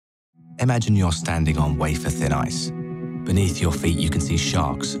Imagine you're standing on wafer-thin ice. Beneath your feet, you can see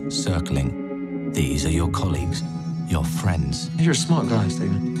sharks circling. These are your colleagues, your friends. You're a smart guy,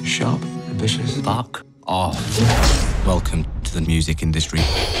 Stephen. You're sharp, ambitious. Fuck off. Welcome to the music industry.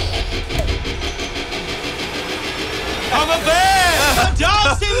 I'm a bear! A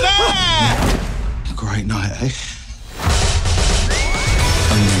dancing bear! A great night, eh?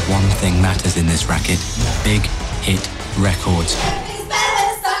 Only one thing matters in this racket. Big hit records.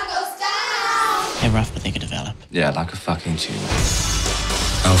 They're rough, but they could develop. Yeah, like a fucking tune.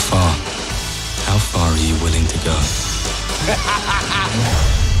 How far? How far are you willing to go?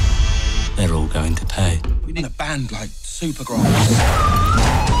 They're all going to pay. We need a band like Supergrass.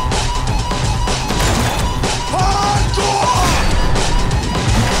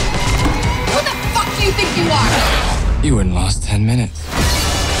 Who the fuck do you think you are? You wouldn't last 10 minutes.